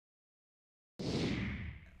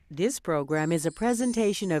This program is a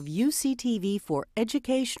presentation of UCTV for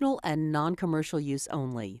educational and non-commercial use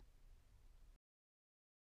only.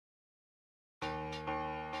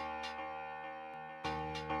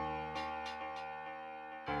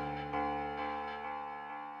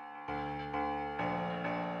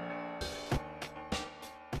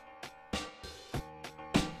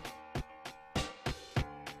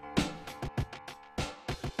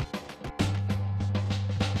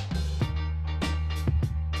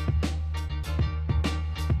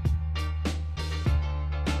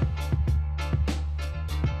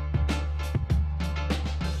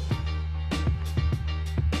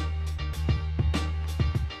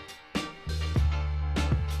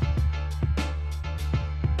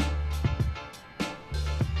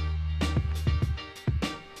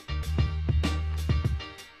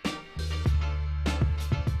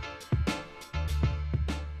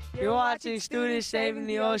 You're watching Students Saving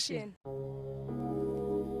the Ocean.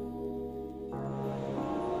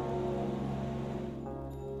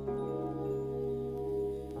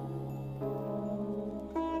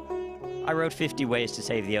 I wrote 50 Ways to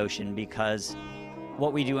Save the Ocean because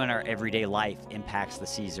what we do in our everyday life impacts the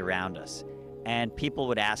seas around us. And people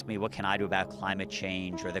would ask me, what can I do about climate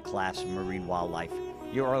change or the collapse of marine wildlife?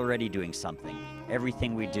 You're already doing something.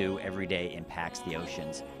 Everything we do every day impacts the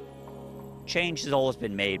oceans. Change has always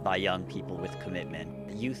been made by young people with commitment.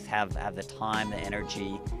 The youth have the time, the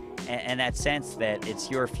energy, and that sense that it's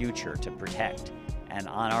your future to protect. And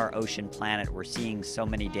on our ocean planet, we're seeing so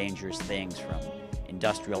many dangerous things, from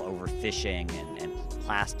industrial overfishing and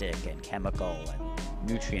plastic and chemical and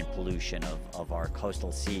nutrient pollution of our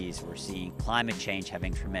coastal seas. We're seeing climate change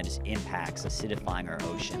having tremendous impacts, acidifying our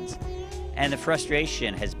oceans. And the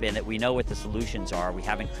frustration has been that we know what the solutions are, we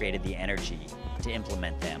haven't created the energy to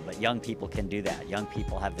implement them, but young people can do that. Young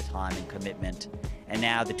people have the time and commitment, and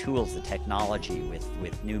now the tools, the technology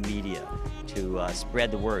with new media to spread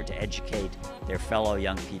the word, to educate their fellow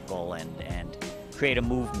young people and create a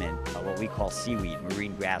movement, what we call seaweed,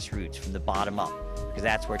 marine grassroots, from the bottom up, because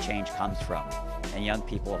that's where change comes from. And young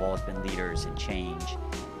people have always been leaders in change,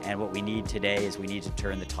 and what we need today is we need to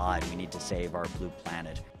turn the tide. We need to save our blue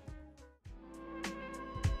planet.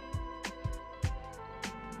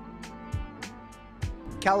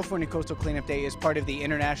 California Coastal Cleanup Day is part of the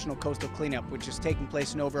International Coastal Cleanup, which is taking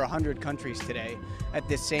place in over 100 countries today at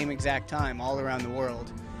this same exact time all around the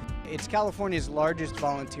world. It's California's largest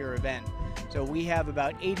volunteer event. So we have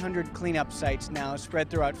about 800 cleanup sites now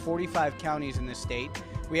spread throughout 45 counties in the state.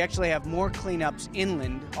 We actually have more cleanups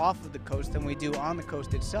inland off of the coast than we do on the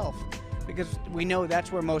coast itself, because we know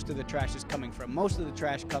that's where most of the trash is coming from. Most of the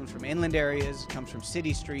trash comes from inland areas, comes from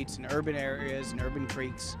city streets and urban areas and urban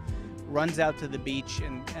creeks, runs out to the beach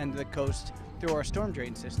and the coast through our storm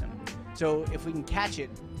drain system. So if we can catch it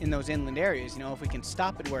in those inland areas, if we can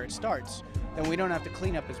stop it where it starts, then we don't have to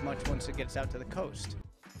clean up as much once it gets out to the coast.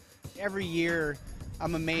 Every year,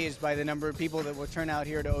 I'm amazed by the number of people that will turn out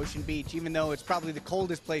here to Ocean Beach, even though it's probably the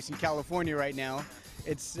coldest place in California right now.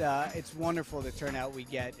 It's wonderful the turnout we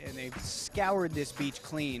get, and they've scoured this beach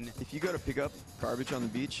clean. If you go to pick up garbage on the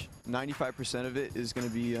beach, 95% of it is going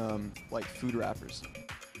to be like food wrappers.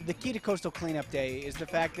 The key to Coastal Cleanup Day is the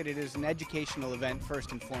fact that it is an educational event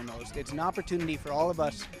first and foremost. It's an opportunity for all of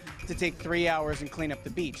us to take 3 hours and clean up the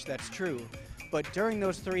beach, that's true. But during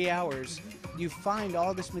those 3 hours, you find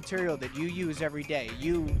all this material that you use every day,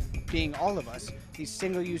 you being all of us, these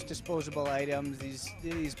single-use disposable items,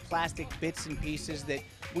 these plastic bits and pieces that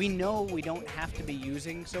we know we don't have to be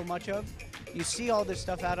using so much of. You see all this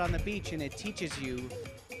stuff out on the beach, and it teaches you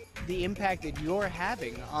the impact that you're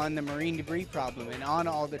having on the marine debris problem and on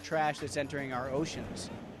all the trash that's entering our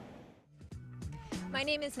oceans. My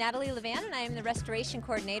name is Natalie Levan, and I am the Restoration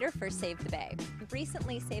Coordinator for Save the Bay.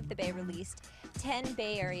 Recently, Save the Bay released 10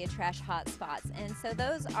 Bay Area trash hotspots, and so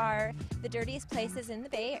those are the dirtiest places in the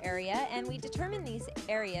Bay Area, and we determine these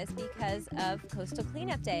areas because of Coastal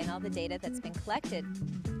Cleanup Day and all the data that's been collected.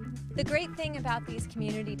 The great thing about these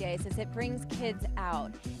community days is it brings kids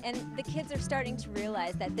out, and the kids are starting to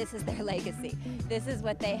realize that this is their legacy. This is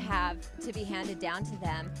what they have to be handed down to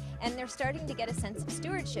them, and they're starting to get a sense of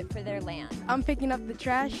stewardship for their land. I'm picking up the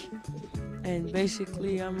trash, and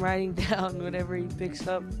basically I'm writing down whatever he picks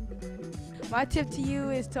up. My tip to you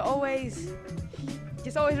is to always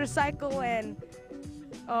recycle and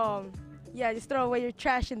just throw away your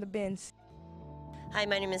trash in the bins. Hi,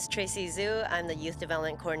 my name is Tracy Zhu. I'm the Youth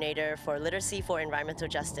Development Coordinator for Literacy for Environmental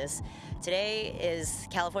Justice. Today is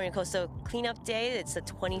California Coastal Cleanup Day. It's the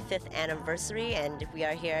 25th anniversary, and we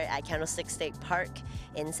are here at Candlestick State Park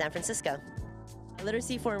in San Francisco.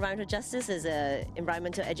 Literacy for Environmental Justice is an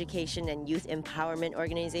environmental education and youth empowerment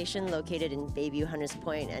organization located in Bayview, Hunters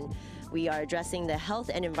Point, and we are addressing the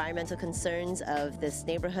health and environmental concerns of this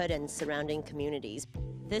neighborhood and surrounding communities.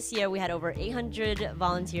 This year we had over 800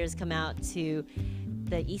 volunteers come out to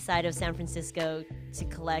the east side of San Francisco to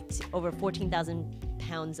collect over 14,000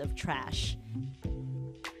 pounds of trash.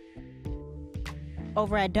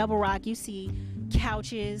 Over at Double Rock, you see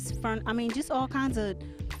couches, just all kinds of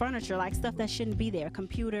furniture, like stuff that shouldn't be there,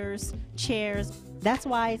 computers, chairs. That's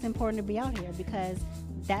why it's important to be out here, because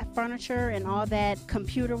that furniture and all that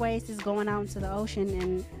computer waste is going out into the ocean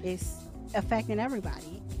and it's affecting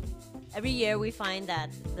everybody. Every year we find that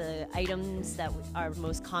the items that are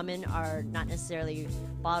most common are not necessarily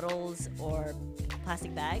bottles or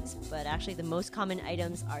plastic bags, but actually the most common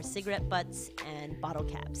items are cigarette butts and bottle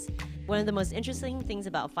caps. One of the most interesting things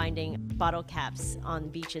about finding bottle caps on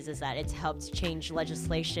beaches is that it's helped change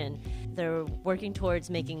legislation. They're working towards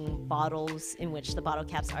making bottles in which the bottle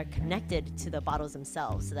caps are connected to the bottles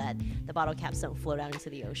themselves so that the bottle caps don't float out into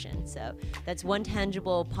the ocean. So that's one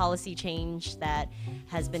tangible policy change that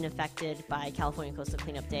has been affected by California Coastal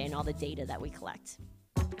Cleanup Day and all the data that we collect.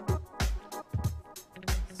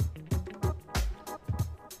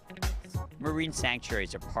 Marine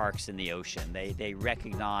sanctuaries are parks in the ocean. They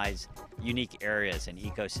recognize unique areas and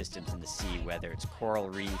ecosystems in the sea, whether it's coral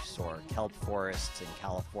reefs or kelp forests in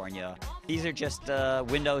California. These are just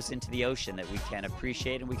windows into the ocean that we can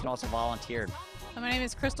appreciate, and we can also volunteer. My name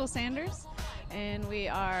is Crystal Sanders, and we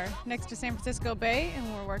are next to San Francisco Bay,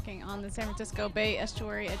 and we're working on the San Francisco Bay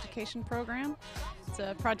Estuary Education Program. It's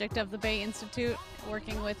a project of the Bay Institute,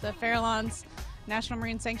 working with the Farallones National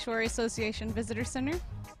Marine Sanctuary Association Visitor Center.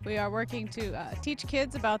 We are working to teach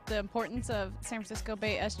kids about the importance of San Francisco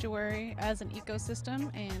Bay Estuary as an ecosystem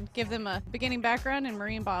and give them a beginning background in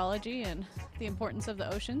marine biology and the importance of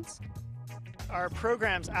the oceans. Our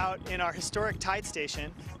program's out in our historic tide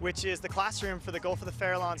station, which is the classroom for the Gulf of the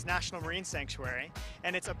Farallones National Marine Sanctuary.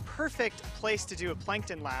 And it's a perfect place to do a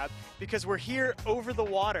plankton lab because we're here over the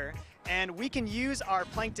water and we can use our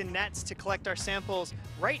plankton nets to collect our samples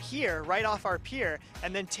right here, right off our pier,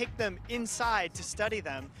 and then take them inside to study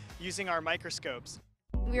them using our microscopes.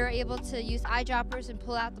 We were able to use eyedroppers and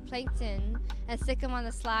pull out the plankton and stick them on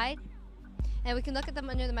the slide. And we can look at them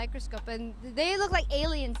under the microscope, and they look like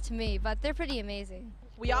aliens to me, but they're pretty amazing.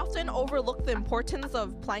 We often overlook the importance of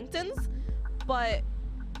planktons, but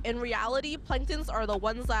in reality, planktons are the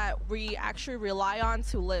ones that we actually rely on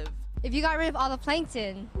to live. If you got rid of all the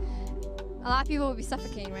plankton, a lot of people would be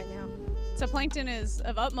suffocating right now. So plankton is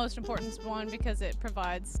of utmost importance, one, because it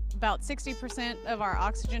provides about 60% of our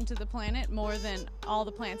oxygen to the planet, more than all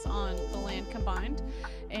the plants on the land combined.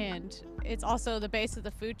 And it's also the base of the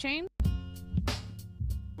food chain.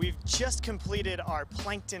 We've just completed our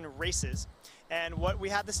plankton races, and what we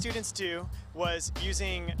had the students do was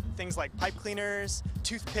using things like pipe cleaners,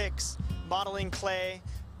 toothpicks, modeling clay,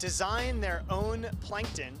 design their own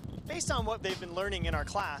plankton based on what they've been learning in our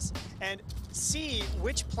class and see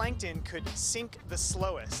which plankton could sink the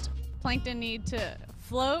slowest. Plankton need to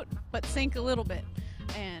float but sink a little bit.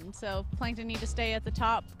 And so plankton need to stay at the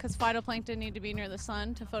top because phytoplankton need to be near the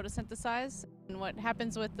sun to photosynthesize. And what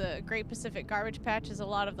happens with the Great Pacific Garbage Patch is a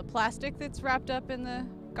lot of the plastic that's wrapped up in the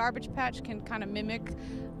garbage patch can kind of mimic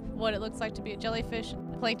what it looks like to be a jellyfish.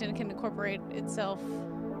 Plankton can incorporate itself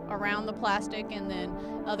around the plastic, and then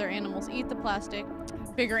other animals eat the plastic.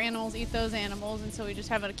 Bigger animals eat those animals, and so we just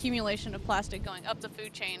have an accumulation of plastic going up the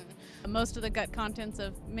food chain. Most of the gut contents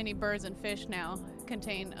of many birds and fish now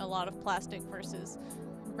contain a lot of plastic versus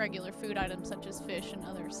regular food items such as fish and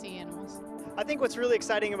other sea animals. I think what's really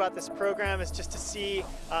exciting about this program is just to see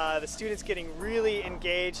the students getting really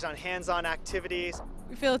engaged on hands-on activities.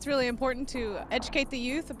 We feel it's really important to educate the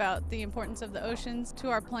youth about the importance of the oceans to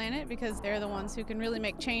our planet because they're the ones who can really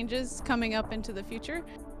make changes coming up into the future.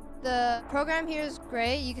 The program here is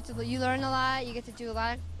great. You learn a lot, you get to do a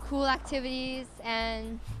lot of cool activities,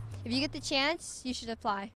 and if you get the chance, you should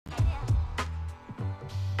apply.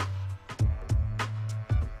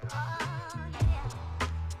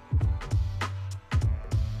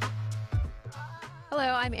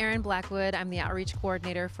 Hello, I'm Erin Blackwood. I'm the Outreach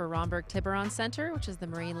Coordinator for Romberg Tiburon Center, which is the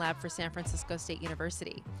Marine Lab for San Francisco State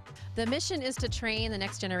University. The mission is to train the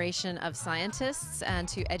next generation of scientists and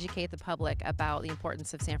to educate the public about the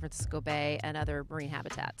importance of San Francisco Bay and other marine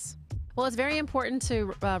habitats. Well, it's very important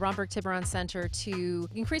to Romberg Tiburon Center to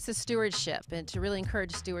increase the stewardship and to really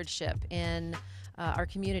encourage stewardship in our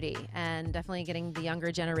community, and definitely getting the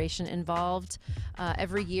younger generation involved.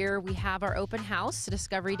 Every year we have our open house,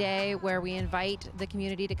 Discovery Day, where we invite the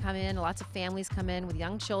community to come in. Lots of families come in with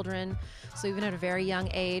young children, so even at a very young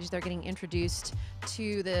age they're getting introduced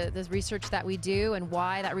to the research that we do and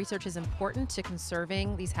why that research is important to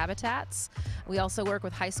conserving these habitats. We also work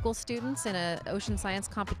with high school students in an ocean science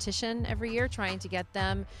competition every year, trying to get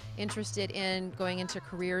them interested in going into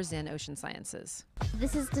careers in ocean sciences.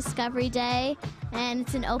 This is Discovery Day, and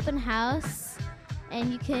it's an open house,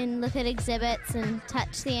 and you can look at exhibits and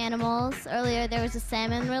touch the animals. Earlier there was a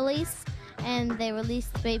salmon release, and they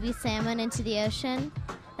released baby salmon into the ocean.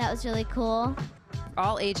 That was really cool.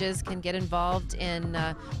 All ages can get involved in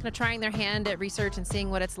kind of trying their hand at research and seeing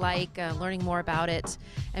what it's like, learning more about it.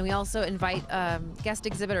 And we also invite guest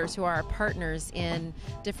exhibitors who are our partners in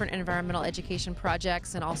different environmental education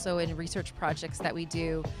projects and also in research projects that we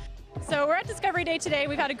do. So we're at Discovery Day today.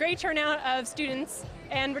 We've had a great turnout of students,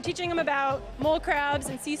 and we're teaching them about mole crabs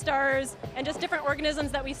and sea stars and just different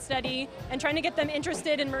organisms that we study, and trying to get them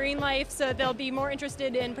interested in marine life so they'll be more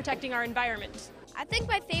interested in protecting our environment. I think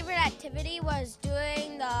my favorite activity was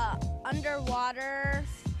doing the underwater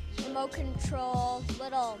remote control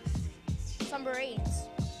little submarines.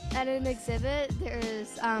 At an exhibit,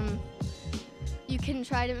 there's you can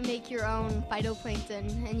try to make your own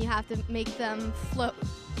phytoplankton, and you have to make them float.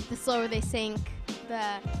 The slower they sink,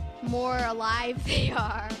 the more alive they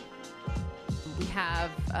are. We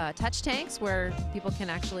have touch tanks where people can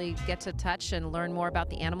actually get to touch and learn more about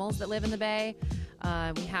the animals that live in the bay.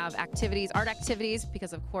 We have activities, art activities,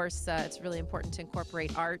 because of course it's really important to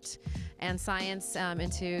incorporate art and science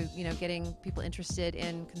into getting people interested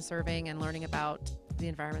in conserving and learning about the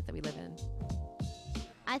environment that we live in.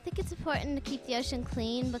 I think it's important to keep the ocean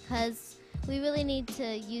clean because we really need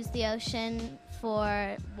to use the ocean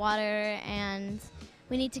for water, and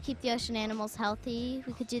we need to keep the ocean animals healthy.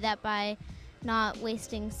 We could do that by not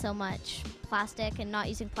wasting so much plastic and not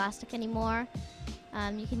using plastic anymore.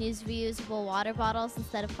 You can use reusable water bottles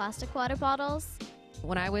instead of plastic water bottles.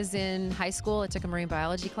 When I was in high school, I took a marine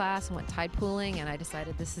biology class and went tide pooling, and I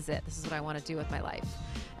decided this is it. This is what I want to do with my life.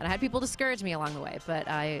 And I had people discourage me along the way, but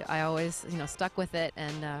I always stuck with it,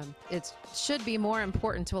 and it should be more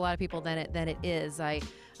important to a lot of people than it is. I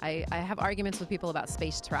have arguments with people about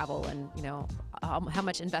space travel and how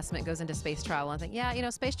much investment goes into space travel. I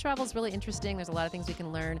think, space travel is really interesting. There's a lot of things we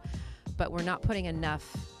can learn, but we're not putting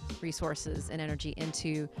enough resources and energy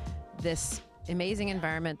into this amazing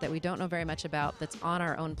environment that we don't know very much about, that's on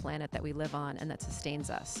our own planet that we live on and that sustains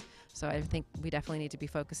us. So I think we definitely need to be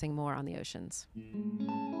focusing more on the oceans.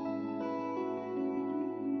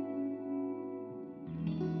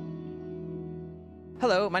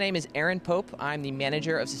 Hello, my name is Aaron Pope. I'm the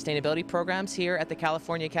manager of sustainability programs here at the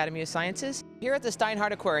California Academy of Sciences. Here at the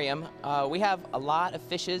Steinhardt Aquarium, we have a lot of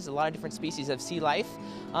fishes, a lot of different species of sea life,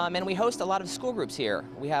 and we host a lot of school groups here.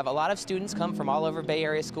 We have a lot of students come from all over Bay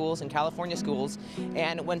Area schools and California schools,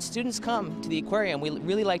 and when students come to the aquarium, we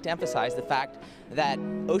really like to emphasize the fact that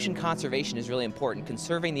ocean conservation is really important.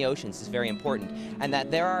 Conserving the oceans is very important, and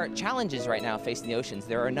that there are challenges right now facing the oceans.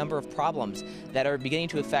 There are a number of problems that are beginning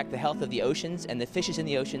to affect the health of the oceans and the fishes in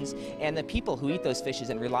the oceans and the people who eat those fishes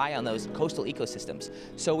and rely on those coastal ecosystems.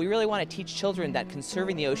 So we really want to teach children that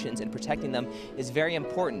conserving the oceans and protecting them is very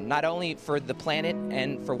important, not only for the planet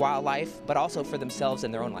and for wildlife, but also for themselves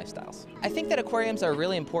and their own lifestyles. I think that aquariums are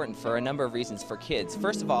really important for a number of reasons for kids.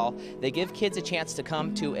 First of all, they give kids a chance to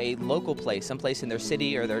come to a local place, someplace in their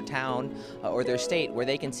city or their town or their state, where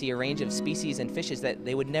they can see a range of species and fishes that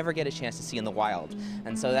they would never get a chance to see in the wild.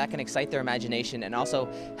 And so that can excite their imagination and also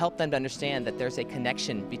help them to understand that there's a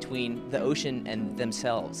connection between the ocean and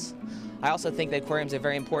themselves. I also think that aquariums are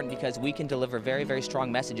very important because we can deliver very, very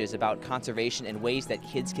strong messages about conservation and ways that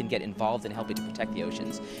kids can get involved in helping to protect the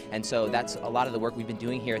oceans. And so that's a lot of the work we've been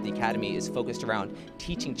doing here at the Academy, is focused around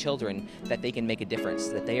teaching children that they can make a difference,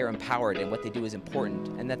 that they are empowered and what they do is important,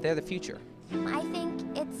 and that they're the future. I think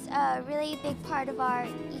it's a really big part of our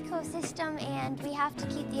ecosystem, and we have to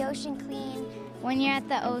keep the ocean clean. When you're at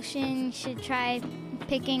the ocean, you should try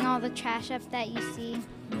picking all the trash up that you see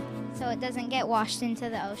so it doesn't get washed into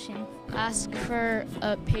the ocean. Ask for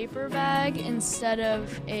a paper bag instead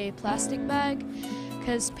of a plastic bag,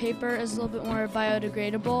 because paper is a little bit more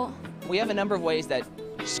biodegradable. We have a number of ways that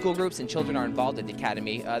school groups and children are involved at the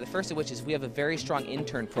Academy. The first of which is we have a very strong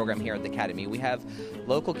intern program here at the Academy. We have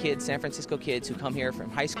local kids, San Francisco kids, who come here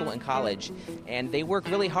from high school and college, and they work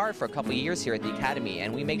really hard for a couple of years here at the Academy,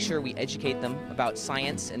 and we make sure we educate them about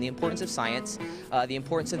science and the importance of science, the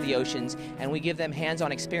importance of the oceans, and we give them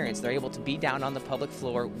hands-on experience. They're able to be down on the public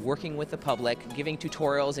floor, working with the public, giving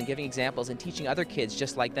tutorials and giving examples and teaching other kids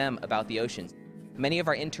just like them about the oceans. Many of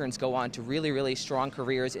our interns go on to really, really strong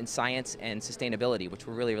careers in science and sustainability, which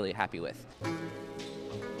we're really, really happy with.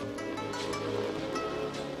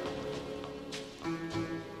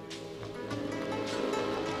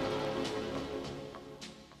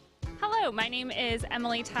 Hello, my name is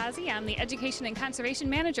Emily Tazzi. I'm the Education and Conservation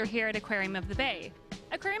Manager here at Aquarium of the Bay.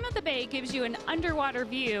 Aquarium of the Bay gives you an underwater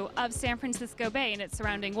view of San Francisco Bay and its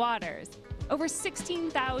surrounding waters. Over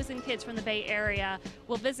 16,000 kids from the Bay Area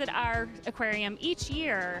will visit our aquarium each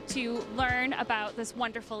year to learn about this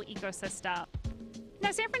wonderful ecosystem.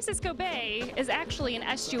 Now, San Francisco Bay is actually an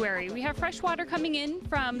estuary. We have fresh water coming in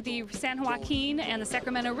from the San Joaquin and the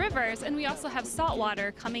Sacramento rivers, and we also have salt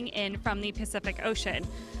water coming in from the Pacific Ocean.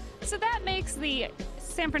 So that makes the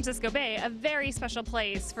San Francisco Bay a very special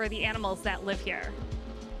place for the animals that live here.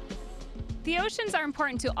 The oceans are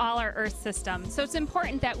important to all our Earth system, so it's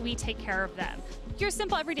important that we take care of them. Your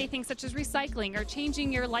simple everyday things such as recycling or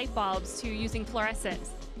changing your light bulbs to using fluorescents.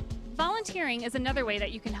 Volunteering is another way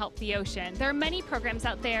that you can help the ocean. There are many programs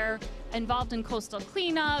out there involved in coastal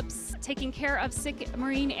cleanups, taking care of sick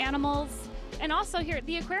marine animals, and also here at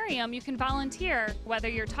the aquarium you can volunteer whether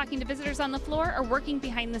you're talking to visitors on the floor or working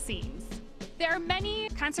behind the scenes. There are many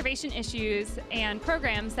conservation issues and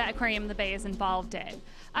programs that Aquarium of the Bay is involved in.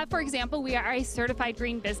 For example, we are a certified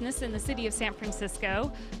green business in the city of San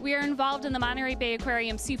Francisco. We are involved in the Monterey Bay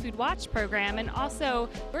Aquarium Seafood Watch program, and also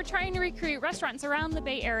we're trying to recruit restaurants around the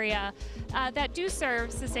Bay Area that do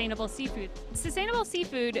serve sustainable seafood. Sustainable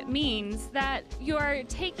seafood means that you are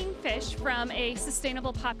taking fish from a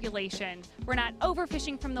sustainable population. We're not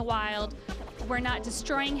overfishing from the wild. We're not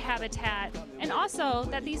destroying habitat, and also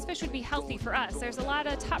that these fish would be healthy for us. There's a lot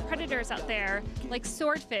of top predators out there like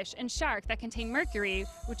swordfish and shark that contain mercury,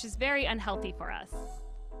 which is very unhealthy for us.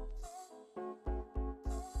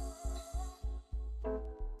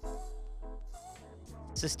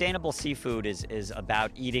 Sustainable seafood is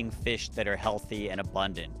about eating fish that are healthy and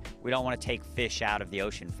abundant. We don't want to take fish out of the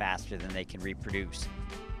ocean faster than they can reproduce.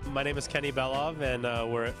 My name is Kenny Belov, and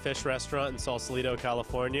we're at Fish Restaurant in Sausalito,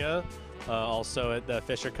 California. Also at the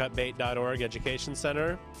FisherCutBait.org Education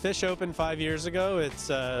Center. Fish opened 5 years ago. It's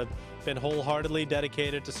been wholeheartedly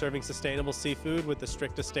dedicated to serving sustainable seafood with the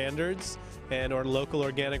strictest standards and local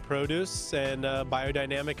organic produce and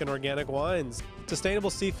biodynamic and organic wines.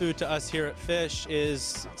 Sustainable seafood to us here at Fish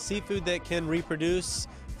is seafood that can reproduce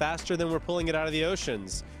faster than we're pulling it out of the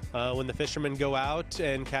oceans. When the fishermen go out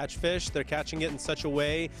and catch fish, they're catching it in such a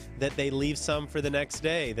way that they leave some for the next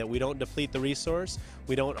day, that we don't deplete the resource,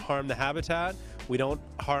 we don't harm the habitat, we don't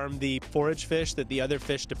harm the forage fish that the other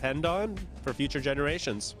fish depend on for future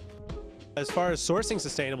generations. As far as sourcing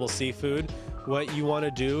sustainable seafood, what you want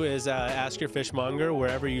to do is ask your fishmonger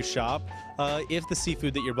wherever you shop if the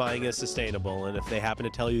seafood that you're buying is sustainable, and if they happen to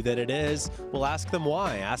tell you that it is, well, ask them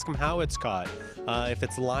why. Ask them how it's caught. If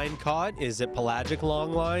it's line caught, is it pelagic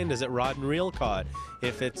long line? Is it rod and reel caught?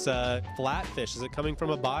 If it's flatfish, is it coming from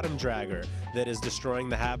a bottom dragger that is destroying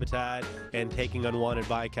the habitat and taking unwanted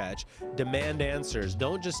bycatch? Demand answers.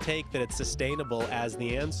 Don't just take that it's sustainable as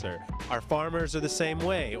the answer. Our farmers are the same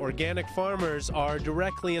way. Organic farmers are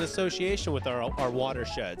directly in association with our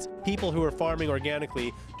watersheds. People who are farming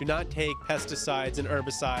organically do not take pesticides and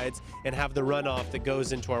herbicides and have the runoff that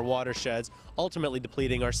goes into our watersheds, ultimately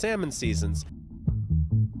depleting our salmon seasons.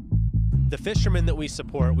 The fishermen that we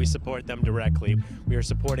support them directly. We are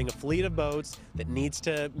supporting a fleet of boats that needs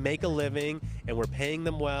to make a living, and we're paying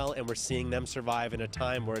them well, and we're seeing them survive in a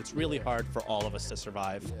time where it's really hard for all of us to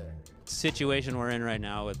survive. The situation we're in right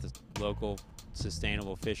now with the local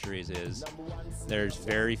sustainable fisheries is there's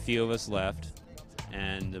very few of us left,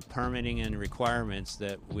 and the permitting and requirements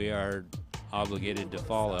that we are obligated to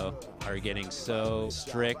follow are getting so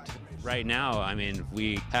strict. Right now, I mean,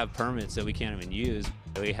 we have permits that we can't even use.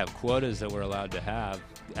 We have quotas that we're allowed to have,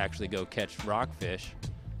 actually go catch rockfish,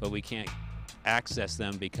 but we can't access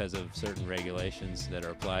them because of certain regulations that are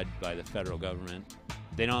applied by the federal government.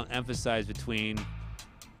 They don't emphasize between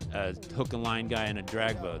a hook and line guy and a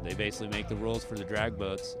drag boat. They basically make the rules for the drag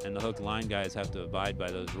boats, and the hook and line guys have to abide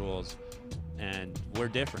by those rules, and we're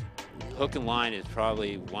different. Hook and line is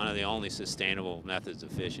probably one of the only sustainable methods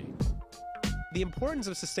of fishing. The importance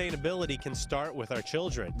of sustainability can start with our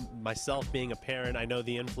children. Myself being a parent, I know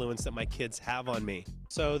the influence that my kids have on me.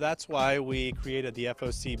 So that's why we created the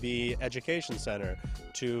FOCB Education Center,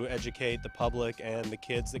 to educate the public and the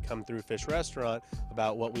kids that come through Fish Restaurant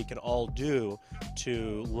about what we can all do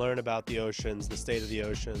to learn about the oceans, the state of the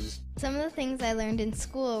oceans. Some of the things I learned in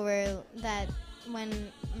school were that when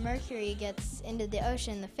mercury gets into the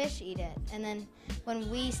ocean, the fish eat it. And then when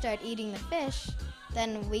we start eating the fish,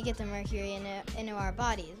 then we get the mercury into our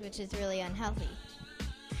bodies, which is really unhealthy.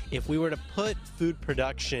 If we were to put food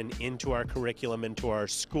production into our curriculum, into our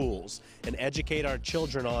schools, and educate our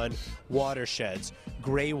children on watersheds,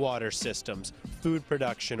 gray water systems, food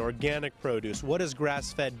production, organic produce. What does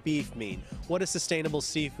grass-fed beef mean? What is sustainable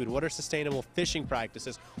seafood? What are sustainable fishing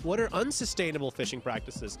practices? What are unsustainable fishing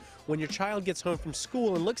practices? When your child gets home from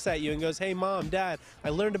school and looks at you and goes, hey, Mom, Dad, I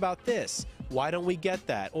learned about this. Why don't we get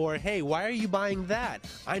that? Or, hey, why are you buying that?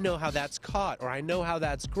 I know how that's caught, or I know how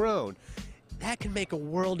that's grown. That can make a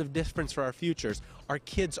world of difference for our futures. Our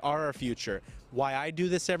kids are our future. Why I do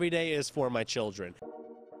this every day is for my children.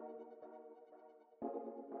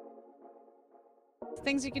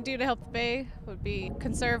 Things you can do to help the bay would be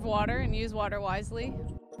conserve water and use water wisely.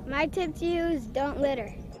 My tip to you is don't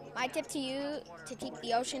litter. My tip to you to keep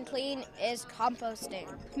the ocean clean is composting.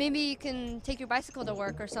 Maybe you can take your bicycle to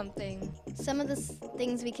work or something. Some of the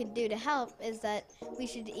things we could do to help is that we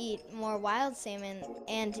should eat more wild salmon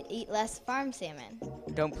and eat less farm salmon.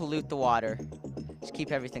 Don't pollute the water. Just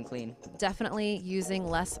keep everything clean. Definitely using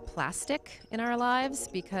less plastic in our lives,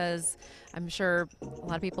 because I'm sure a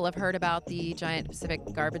lot of people have heard about the giant Pacific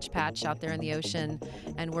garbage patch out there in the ocean,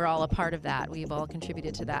 and we're all a part of that. We've all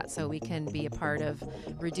contributed to that, so we can be a part of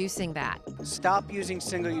reducing that. Stop using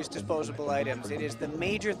single-use disposable items. It is the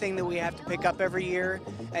major thing that we have to pick up every year,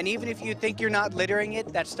 and even if you think you're not littering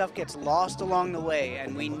it, that stuff gets lost along the way,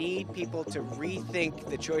 and we need people to rethink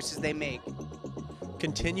the choices they make.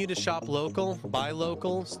 Continue to shop local, buy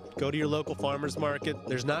local, go to your local farmer's market.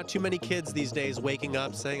 There's not too many kids these days waking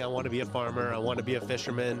up saying, I want to be a farmer, I want to be a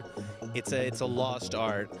fisherman. It's a lost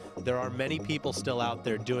art. There are many people still out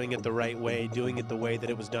there doing it the right way, doing it the way that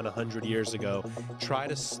it was done 100 years ago. Try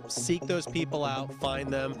to seek those people out,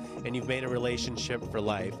 find them, and you've made a relationship for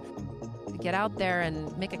life. Get out there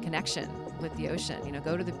and make a connection with the ocean. You know,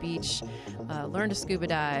 go to the beach, learn to scuba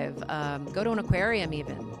dive, go to an aquarium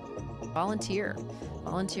even. Volunteer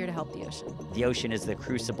to help the ocean. The ocean is the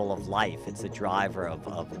crucible of life. It's the driver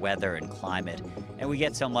of weather and climate. And we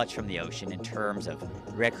get so much from the ocean in terms of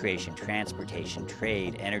recreation, transportation,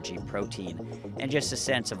 trade, energy, protein, and just a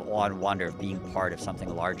sense of awe and wonder of being part of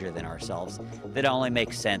something larger than ourselves that only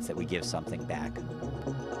makes sense that we give something back.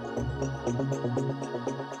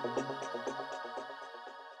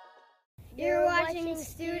 You're watching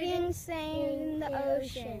Students Save the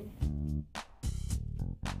Ocean.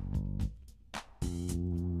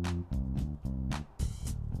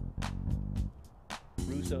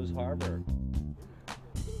 Russo's Harbor,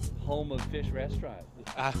 home of Fish Restaurant.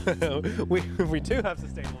 We do have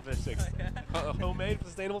sustainable fish sticks. Homemade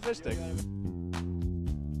sustainable fish sticks.